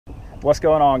What's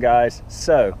going on, guys?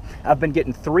 So I've been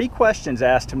getting 3 questions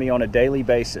asked to me on a daily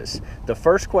basis. The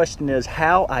first question is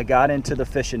how I got into the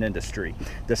fishing industry.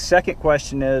 The second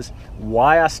question is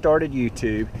why I started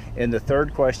YouTube. And the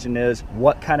third question is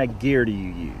what kind of gear do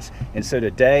you use? And so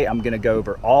today I'm going to go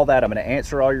over all that. I'm going to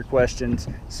answer all your questions,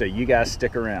 so you guys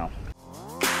stick around.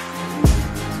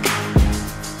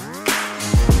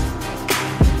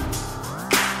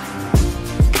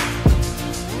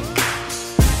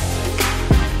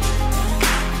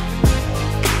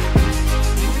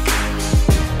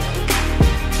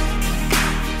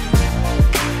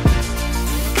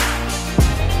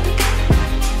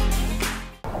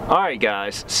 Alright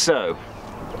guys, so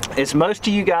as most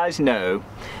of you guys know,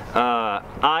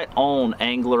 I own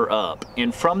Angler Up,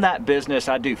 and from that business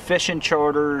I do fishing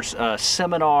charters,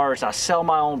 seminars, I sell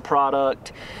my own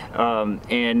product,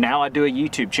 and now I do a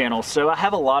YouTube channel. So I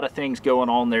have a lot of things going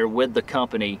on there with the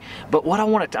company. But what I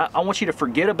want you to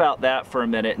forget about that for a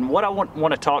minute, and what I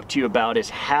want to talk to you about is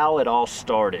how it all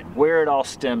started, where it all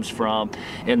stems from,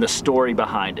 and the story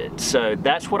behind it. So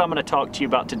that's what I'm going to talk to you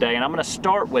about today, and I'm going to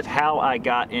start with how I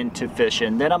got into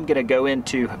fishing. Then I'm going to go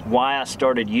into why I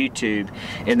started YouTube,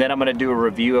 and then I'm going to do a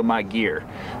review of my gear.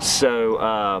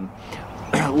 So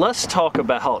let's talk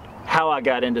about how I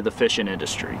got into the fishing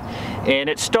industry. And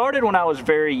it started when I was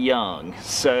very young.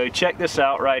 So check this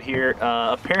out right here.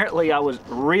 Apparently I was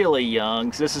really young.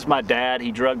 This is my dad.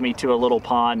 He drugged me to a little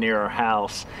pond near our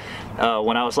house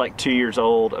when I was like 2 years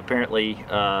old. Apparently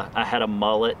I had a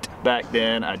mullet back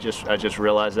then. I just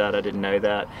realized that. I didn't know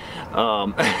that.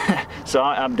 So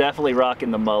I'm definitely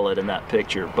rocking the mullet in that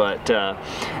picture. But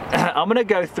I'm gonna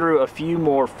go through a few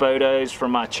more photos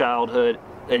from my childhood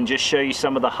and just show you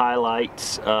some of the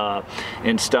highlights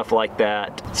and stuff like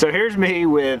that. So here's me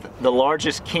with the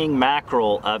largest king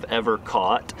mackerel I've ever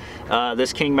caught.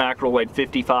 This king mackerel weighed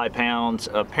 55 pounds.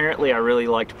 Apparently I really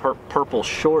liked purple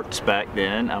shorts back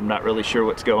then. I'm not really sure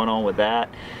what's going on with that.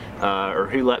 Or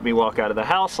who let me walk out of the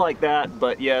house like that,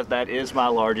 but yeah, that is my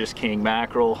largest king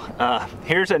mackerel.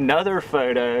 Here's another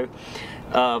photo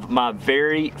of my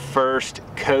very first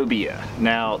cobia.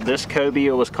 Now, this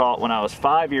cobia was caught when I was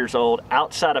 5 years old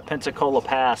outside of Pensacola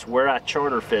Pass, where I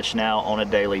charter fish now on a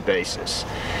daily basis.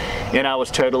 And I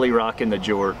was totally rocking the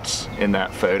jorts in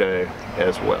that photo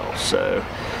as well. So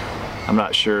I'm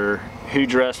not sure who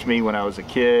dressed me when I was a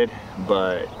kid,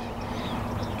 but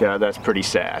God, that's pretty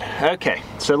sad. Okay,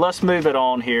 so let's move it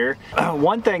on here.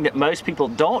 One thing that most people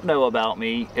don't know about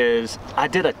me is I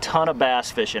did a ton of bass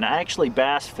fishing. I actually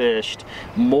bass fished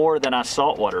more than I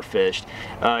saltwater fished.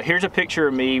 Here's a picture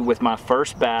of me with my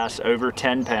first bass over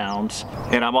 10 pounds.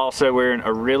 And I'm also wearing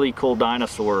a really cool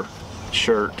dinosaur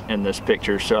shirt in this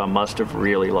picture, so I must have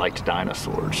really liked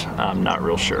dinosaurs. I'm not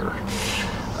real sure.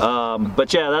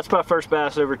 But yeah, that's my first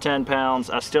bass over 10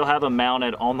 pounds. I still have them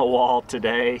mounted on the wall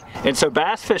today. And so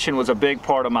bass fishing was a big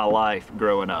part of my life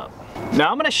growing up.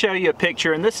 Now I'm going to show you a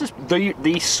picture, and this is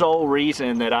the sole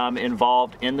reason that I'm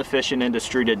involved in the fishing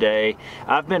industry today.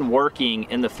 I've been working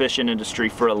in the fishing industry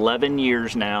for 11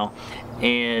 years now,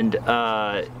 and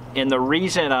the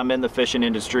reason I'm in the fishing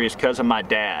industry is because of my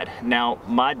dad. Now,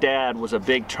 my dad was a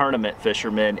big tournament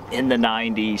fisherman in the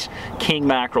 90s, king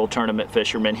mackerel tournament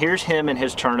fisherman. Here's him and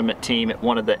his tournament team at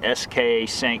one of the SK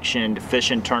sanctioned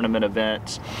fishing tournament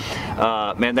events.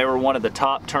 Man, they were one of the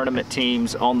top tournament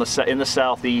teams in the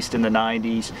Southeast in the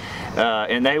 90s.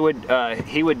 And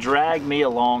he would drag me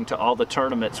along to all the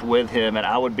tournaments with him, and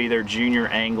I would be their junior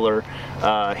angler.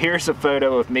 Here's a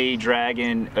photo of me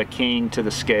dragging a king to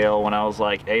the scale when I was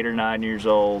like 8 or 9 years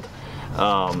old.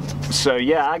 So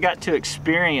yeah, I got to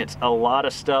experience a lot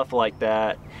of stuff like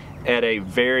that at a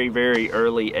very, very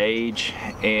early age,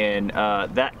 and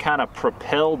that kind of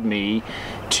propelled me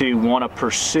to want to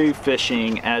pursue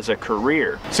fishing as a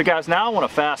career. So guys, now I want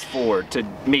to fast forward to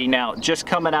me now just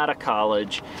coming out of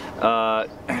college,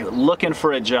 looking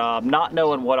for a job, not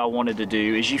knowing what I wanted to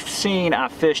do. As you've seen, I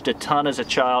fished a ton as a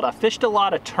child. I fished a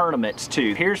lot of tournaments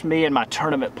too. Here's me and my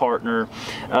tournament partner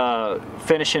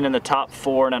finishing in the top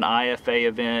 4 in an IFA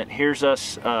event. Here's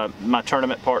us, my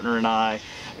tournament partner and I,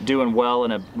 doing well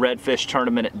in a redfish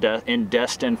tournament in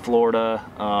Destin, Florida.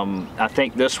 I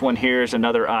think this one here is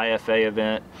another IFA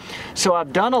event. So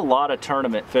I've done a lot of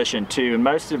tournament fishing too, and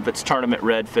most of it's tournament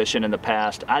red fishing in the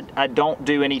past. I don't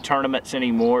do any tournaments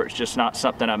anymore. It's just not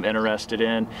something I'm interested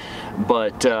in,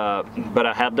 but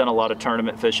I have done a lot of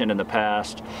tournament fishing in the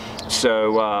past.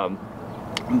 So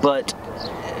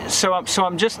So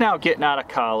I'm just now getting out of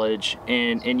college,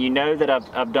 and you know that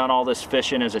I've done all this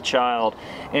fishing as a child,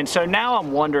 and so now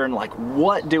I'm wondering, like,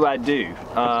 what do I do?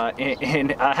 I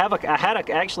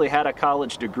actually had a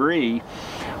college degree,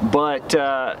 but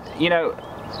you know,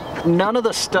 none of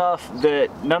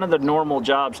the normal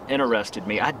jobs interested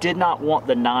me. I did not want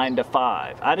the 9 to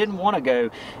 5. I didn't want to go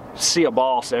see a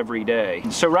boss every day.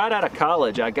 So right out of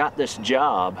college, I got this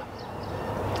job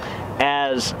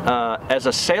as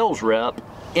a sales rep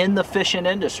in the fishing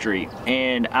industry,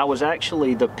 and I was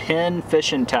actually the Penn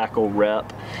fishing tackle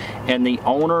rep and the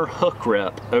owner hook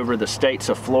rep over the states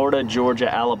of Florida,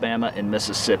 Georgia, Alabama, and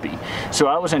Mississippi. So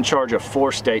I was in charge of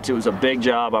 4 states. It was a big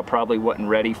job. I probably wasn't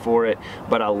ready for it,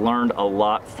 but I learned a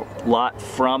lot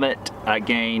from it. I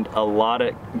gained a lot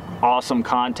of awesome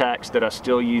contacts that I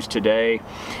still use today.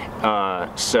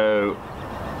 So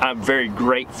I'm very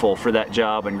grateful for that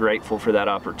job and grateful for that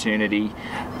opportunity,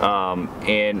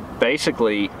 and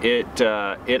basically it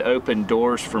opened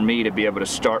doors for me to be able to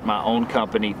start my own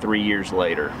company 3 years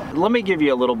later. Let me give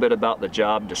you a little bit about the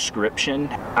job description.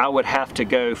 I would have to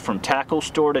go from tackle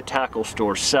store to tackle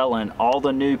store selling all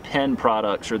the new Penn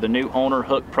products or the new owner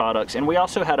hook products, and we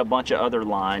also had a bunch of other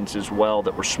lines as well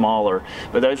that were smaller,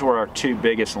 but those were our 2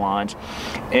 biggest lines,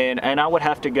 and I would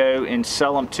have to go and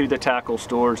sell them to the tackle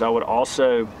stores. I would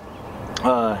also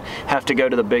have to go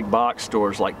to the big box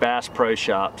stores like Bass Pro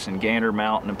Shops and Gander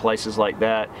Mountain and places like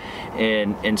that,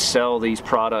 and sell these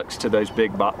products to those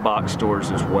big box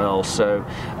stores as well. So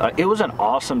it was an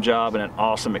awesome job and an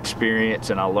awesome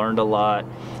experience, and I learned a lot.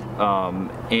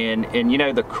 And you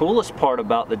know, the coolest part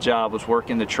about the job was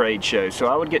working the trade shows. So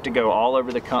I would get to go all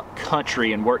over the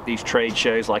country and work these trade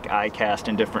shows like ICAST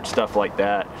and different stuff like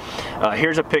that.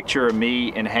 Here's a picture of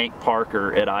me and Hank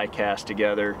Parker at ICAST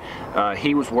together.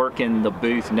 He was working the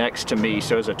booth next to me.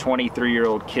 So as a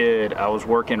 23-year-old kid, I was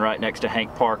working right next to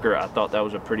Hank Parker. I thought that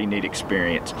was a pretty neat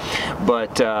experience.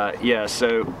 But yeah,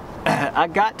 so I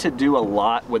got to do a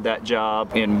lot with that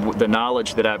job, and the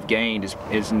knowledge that I've gained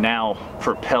is now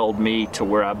propelled me to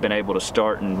where I've been able to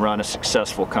start and run a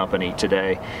successful company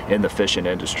today in the fishing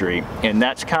industry. And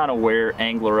that's kind of where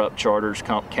Angler Up Charters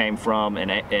came from,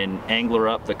 and Angler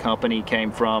Up the company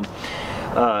came from.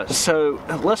 So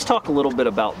let's talk a little bit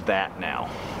about that now.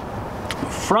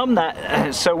 From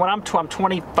that, so when I'm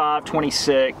 25,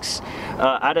 26,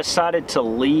 I decided to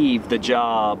leave the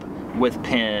job with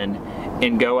Penn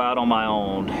and go out on my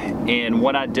own. And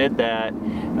when I did that,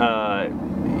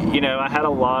 you know, I had a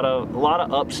lot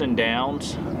of ups and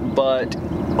downs, but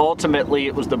ultimately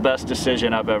it was the best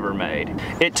decision I've ever made.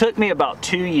 It took me about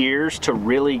 2 years to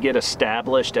really get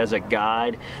established as a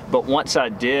guide, but once I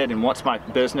did, and once my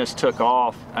business took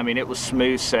off, I mean, it was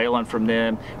smooth sailing from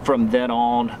then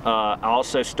on. I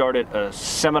also started a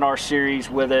seminar series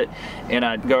with it, and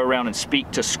I'd go around and speak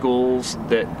to schools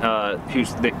that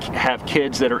have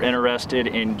kids that are interested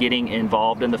in getting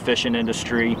involved in the fishing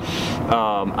industry.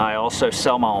 I also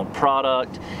sell my own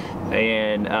product,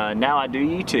 and now I do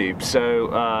YouTube. So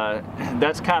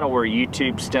that's kind of where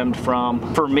YouTube stemmed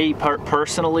from. For me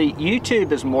personally,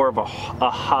 YouTube is more of a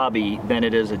hobby than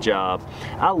it is a job.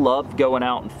 I love going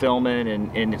out and filming,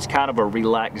 and it's kind of a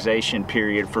relaxation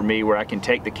period for me where I can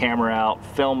take the camera out,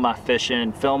 film my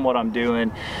fishing, film what I'm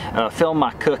doing, film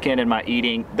my cooking and my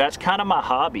eating. That's kind of my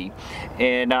hobby.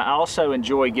 And I also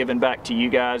enjoy giving back to you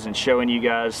guys and showing you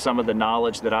guys some of the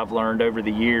knowledge that I've learned over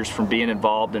the years from being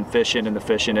involved in fishing and the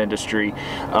fishing industry.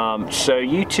 So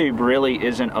YouTube really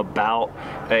isn't about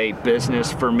a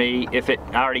business for me. I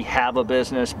already have a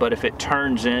business, but if it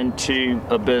turns into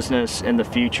a business in the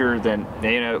future, then,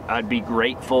 you know, I'd be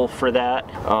grateful for that.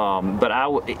 But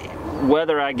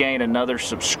whether I gain another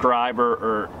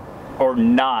subscriber or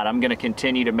not, I'm going to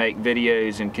continue to make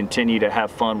videos and continue to have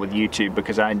fun with YouTube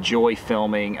because I enjoy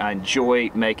filming. I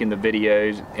enjoy making the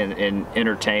videos and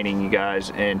entertaining you guys.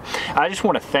 And I just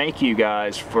want to thank you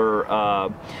guys for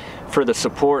the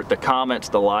support, the comments,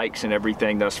 the likes, and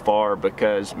everything thus far,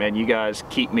 because, man, you guys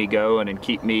keep me going and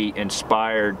keep me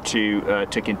inspired to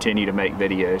continue to make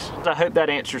videos. I hope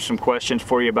that answers some questions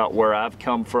for you about where I've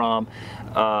come from.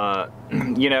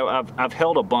 You know, I've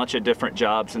held a bunch of different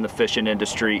jobs in the fishing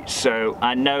industry, so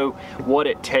I know what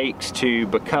it takes to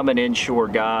become an inshore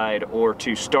guide or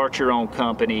to start your own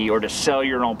company or to sell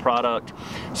your own product.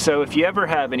 So if you ever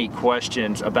have any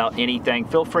questions about anything,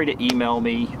 feel free to email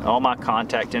me. All my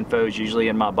contact info is usually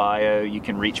in my bio. You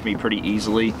can reach me pretty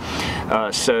easily.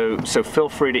 So feel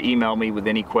free to email me with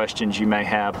any questions you may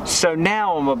have. So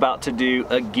now I'm about to do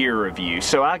a gear review.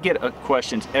 So I get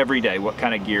questions every day what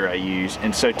kind of gear I use.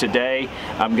 And so today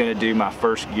I'm going to do my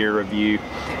first gear review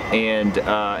and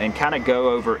kind of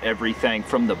go over everything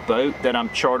from the boat that I'm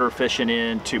charter fishing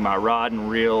in to my rod and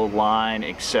reel, line,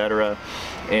 etc.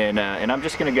 And I'm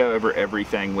just going to go over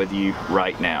everything with you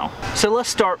right now. So let's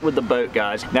start with the boat,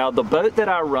 guys. Now the boat that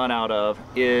I run out of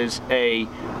is a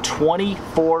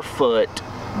 24-foot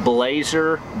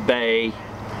Blazer Bay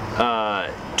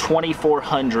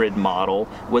 2400 model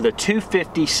with a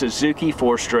 250 Suzuki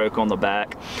 4-stroke on the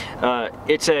back.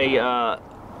 It's a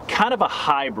kind of a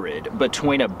hybrid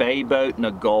between a bay boat and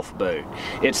a Gulf boat.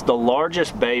 It's the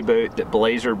largest bay boat that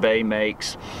Blazer Bay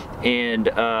makes, and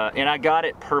I got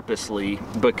it purposely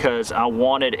because I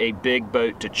wanted a big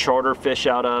boat to charter fish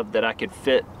out of that I could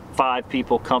fit 5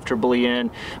 people comfortably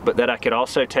in, but that I could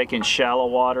also take in shallow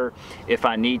water if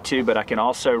I need to, but I can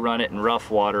also run it in rough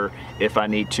water if I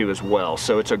need to as well.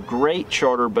 So it's a great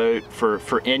charter boat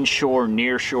for inshore,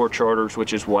 near shore charters,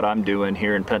 which is what I'm doing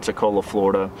here in Pensacola,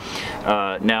 Florida.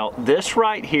 Now this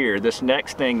right here, this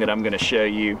next thing that I'm going to show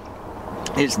you,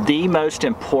 is the most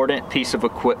important piece of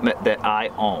equipment that I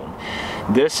own.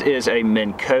 This is a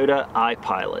Minn Kota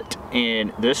iPilot,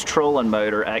 and this trolling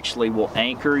motor actually will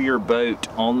anchor your boat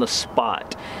on the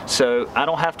spot. So I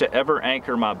don't have to ever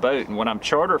anchor my boat, and when I'm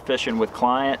charter fishing with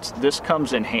clients, this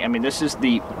comes in handy. I mean, this is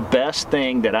the best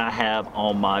thing that I have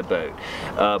on my boat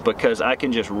because I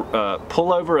can just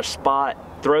pull over a spot,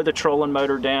 throw the trolling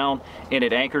motor down, and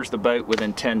it anchors the boat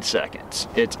within 10 seconds.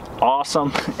 It's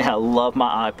awesome. I love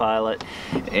my iPilot,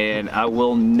 and I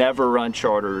will never run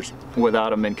charters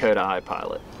without a Minn Kota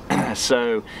iPilot.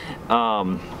 So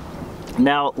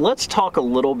now let's talk a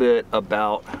little bit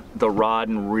about the rod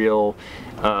and reel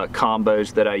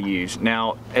combos that I use.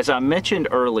 Now, as I mentioned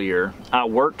earlier, I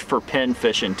worked for Penn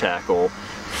Fishing Tackle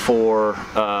for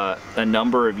a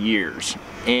number of years,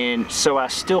 and so I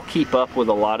still keep up with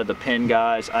a lot of the Penn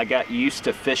guys. I got used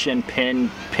to fishing Penn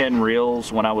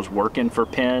reels when I was working for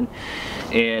Penn,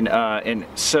 and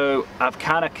so I've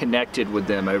kind of connected with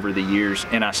them over the years,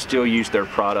 and I still use their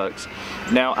products.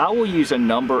 Now, I will use a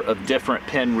number of different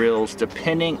Penn reels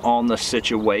depending on the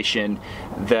situation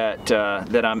that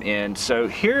I'm in. So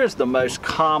here is the most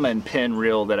common Penn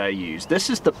reel that I use. This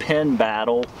is the Penn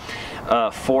Battle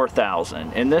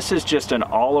 4000, and this is just an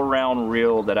all-around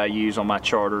reel that I use on my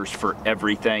charters for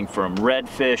everything from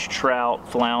redfish, trout,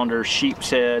 flounder, sheep's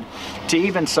head, to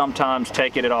even sometimes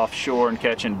taking it offshore and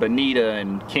catching bonita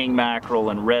and king mackerel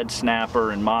and red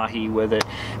snapper and mahi with it.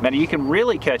 Man, you can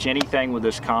really catch anything with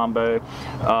this combo,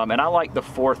 and I like the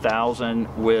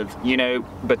 4000 with, you know,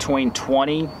 between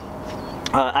 20.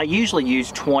 I usually use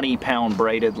 20-pound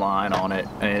braided line on it,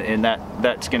 and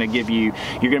that's going to give you,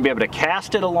 you're going to be able to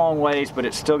cast it a long ways, but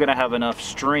it's still going to have enough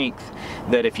strength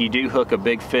that if you do hook a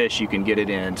big fish, you can get it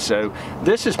in. So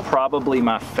this is probably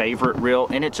my favorite reel,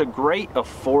 and it's a great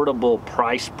affordable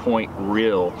price point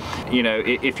reel, you know,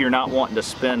 if you're not wanting to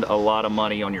spend a lot of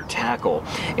money on your tackle.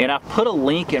 And I've put a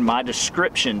link in my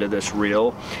description to this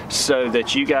reel so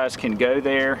that you guys can go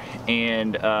there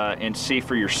and see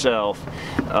for yourself.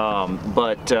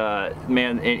 But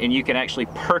man, and you can actually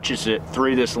purchase it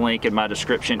through this link in my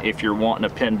description if you're wanting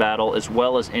a Penn Battle, as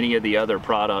well as any of the other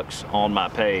products on my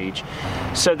page.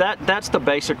 So that's the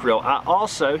basic reel. I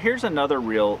also, here's another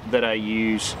reel that I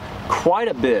use quite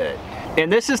a bit, and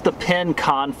this is the Penn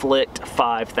Conflict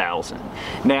 5000.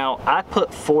 Now, I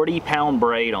put 40-pound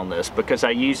braid on this because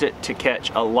I use it to catch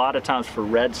a lot of times for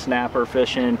red snapper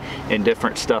fishing and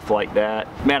different stuff like that.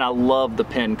 Man, I love the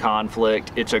Penn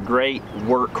Conflict. It's a great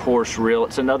workhorse reel.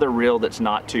 It's another reel that's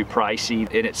not too pricey,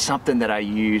 and it's something that I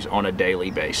use on a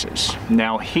daily basis.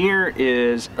 Now, here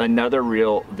is another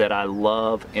reel that I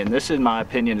love, and this, in my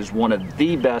opinion, is one of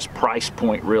the best price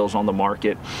point reels on the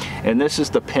market, and this is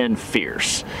the Penn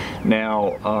Fierce.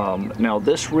 Now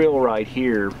this reel right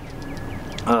here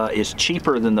is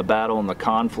cheaper than the Battle and the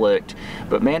Conflict,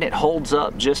 but man, it holds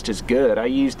up just as good. I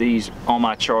use these on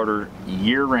my charter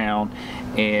year-round,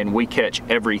 and we catch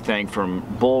everything from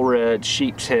bull red,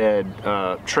 sheep's head,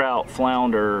 trout,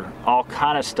 flounder, all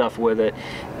kind of stuff with it,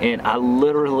 and I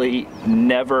literally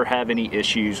never have any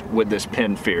issues with this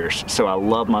Penn Fierce. So I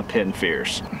love my Penn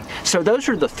Fierce. So those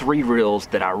are the 3 reels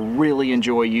that I really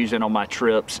enjoy using on my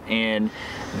trips, and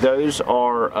those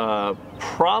are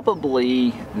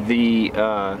probably the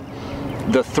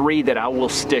 3 that I will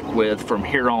stick with from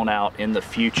here on out in the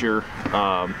future.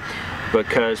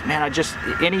 Because man,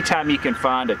 anytime you can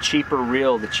find a cheaper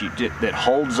reel that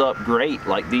holds up great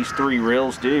like these 3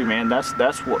 reels do, man, that's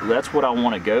what I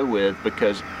want to go with,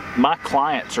 because my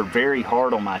clients are very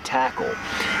hard on my tackle.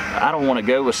 I don't want to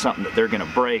go with something that they're going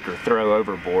to break or throw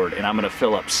overboard and I'm going to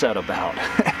feel upset about.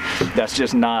 That's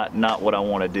just not what I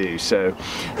want to do. So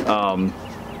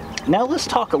now let's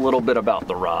talk a little bit about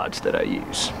the rods that I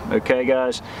use. Okay,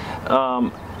 guys,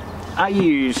 I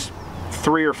use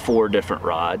 3 or 4 different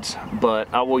rods,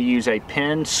 but I will use a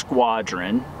Penn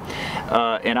Squadron,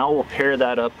 and I will pair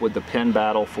that up with the Penn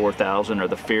Battle 4000 or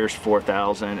the Fierce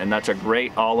 4000, and that's a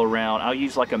great all-around. I'll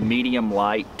use like a medium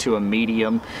light to a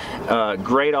medium,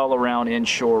 great all-around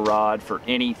inshore rod for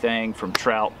anything from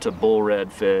trout to bull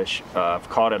redfish. I've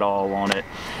caught it all on it.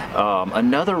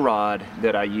 Another rod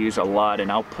that I use a lot,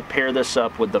 and I'll pair this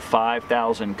up with the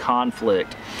 5000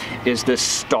 Conflict, is this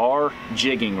Star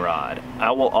jigging rod.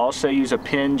 I will also use a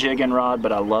Penn jigging rod,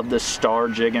 but I love this Star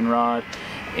jigging rod,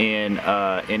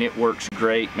 and it works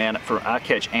great, man. I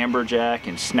catch amberjack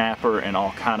and snapper and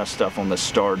all kind of stuff on the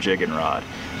Star jigging rod.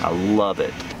 I love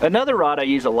it. Another rod I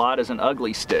use a lot is an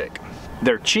Ugly Stick.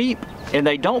 They're cheap and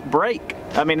they don't break.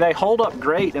 I mean, they hold up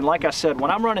great, and like I said,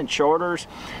 when I'm running charters,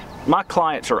 my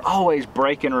clients are always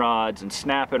breaking rods and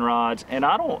snapping rods, and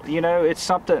I don't, you know, it's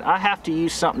something, I have to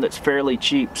use something that's fairly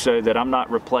cheap so that I'm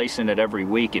not replacing it every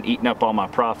week and eating up all my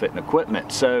profit and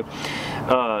equipment. So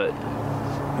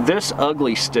this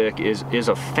Ugly Stick is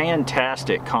a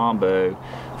fantastic combo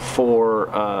for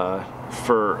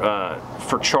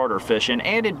charter fishing,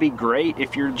 and it'd be great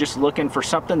if you're just looking for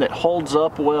something that holds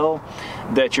up well,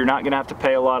 that you're not gonna have to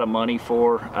pay a lot of money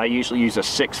for. I usually use a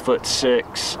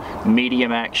 6'6"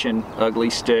 medium action Ugly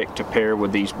Stick to pair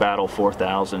with these Battle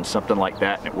 4000, something like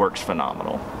that, and it works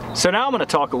phenomenal. So now I'm going to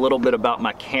talk a little bit about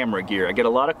my camera gear. I get a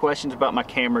lot of questions about my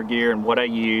camera gear and what I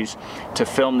use to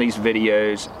film these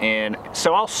videos, and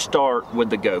so I'll start with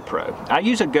the GoPro. I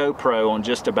use a GoPro on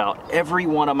just about every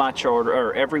one of my charter,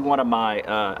 or every one of my,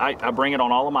 I bring it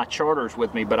on all of my charters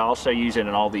with me, but I also use it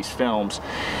in all these films.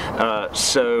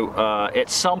 At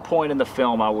some point in the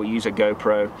film I will use a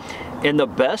GoPro, and the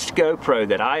best GoPro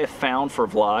that I have found for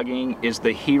vlogging is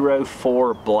the Hero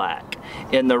 4 Black.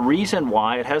 And the reason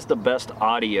why, it has the best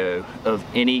audio of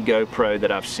any GoPro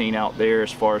that I've seen out there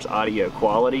as far as audio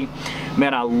quality.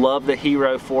 Man, I love the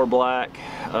Hero 4 Black.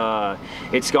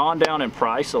 It's gone down in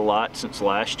price a lot since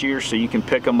last year, so you can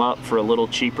pick them up for a little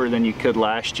cheaper than you could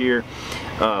last year.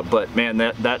 But man,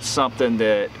 that's something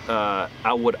that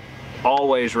I would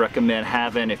always recommend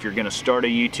having if you're going to start a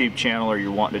YouTube channel or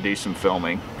you're wanting to do some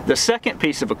filming. The second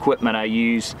piece of equipment I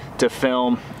use to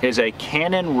film is a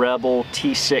Canon Rebel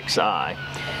T6i.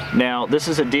 Now, this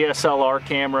is a DSLR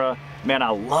camera. Man, I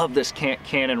love this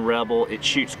Canon Rebel. It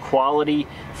shoots quality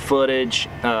footage,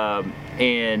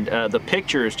 and the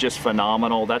picture is just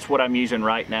phenomenal. That's what I'm using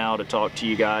right now to talk to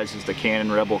you guys, is the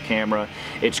Canon Rebel camera.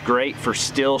 It's great for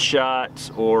still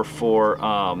shots or for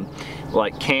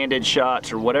like candid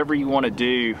shots or whatever you want to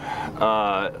do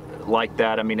like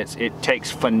that. I mean, it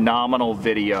takes phenomenal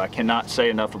video. I cannot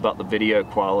say enough about the video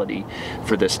quality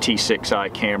for this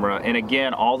T6i camera. And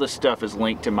again, all this stuff is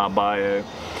linked in my bio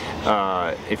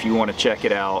if you want to check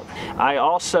it out. I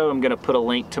also am going to put a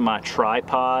link to my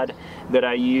tripod that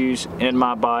I use in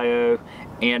my bio,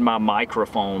 and my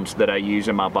microphones that I use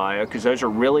in my bio, because those are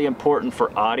really important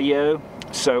for audio.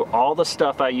 So all the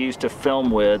stuff I use to film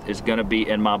with is going to be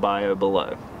in my bio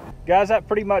below. Guys, that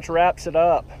pretty much wraps it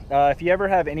up. If you ever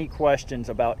have any questions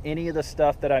about any of the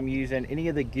stuff that I'm using, any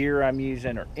of the gear I'm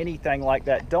using, or anything like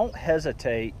that, don't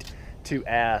hesitate to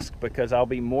ask, because I'll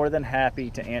be more than happy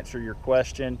to answer your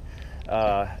question,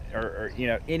 or you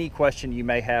know, any question you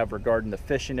may have regarding the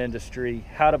fishing industry,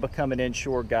 how to become an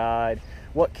inshore guide,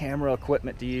 what camera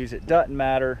equipment to use. It doesn't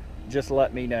matter, just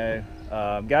let me know.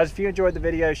 Guys, if you enjoyed the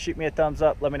video, shoot me a thumbs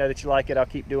up, let me know that you like it. I'll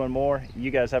keep doing more.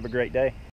 You guys have a great day.